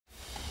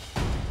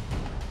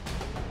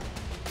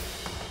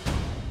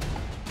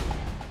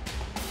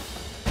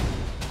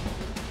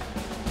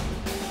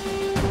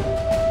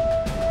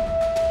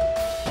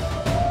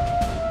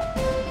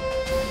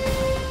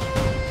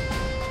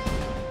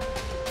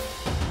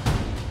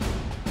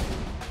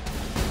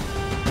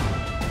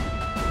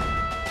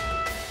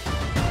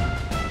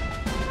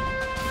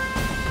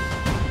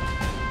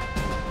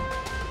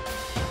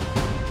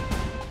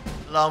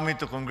Allow me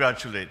to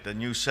congratulate the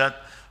new set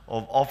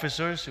of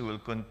officers who will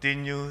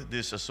continue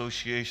this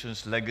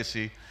association's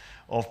legacy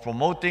of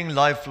promoting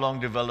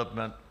lifelong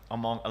development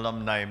among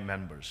alumni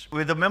members.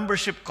 With a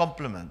membership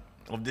complement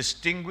of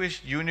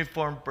distinguished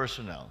uniformed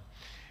personnel,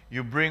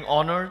 you bring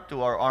honor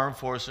to our armed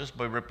forces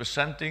by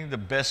representing the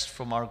best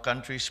from our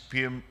country's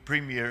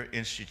premier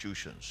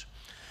institutions.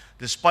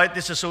 Despite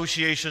this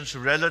association's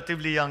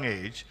relatively young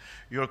age,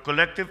 your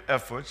collective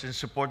efforts in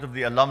support of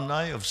the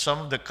alumni of some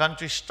of the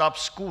country's top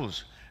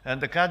schools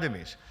and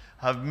academies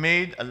have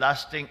made a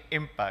lasting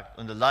impact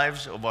on the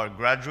lives of our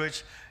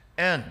graduates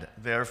and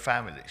their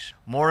families.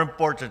 More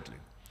importantly,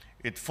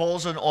 it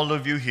falls on all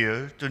of you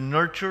here to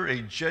nurture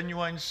a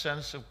genuine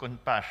sense of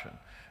compassion,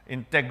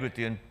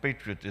 integrity, and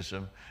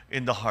patriotism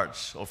in the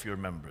hearts of your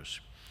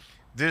members.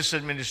 This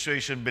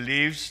administration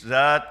believes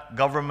that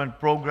government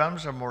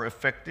programs are more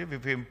effective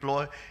if we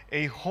employ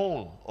a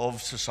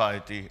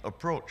whole-of-society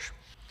approach.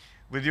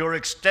 With your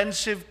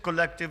extensive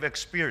collective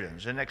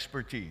experience and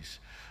expertise,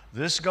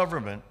 this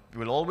government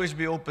will always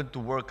be open to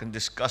work and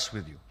discuss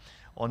with you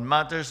on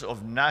matters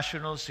of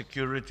national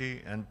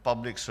security and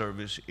public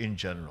service in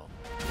general.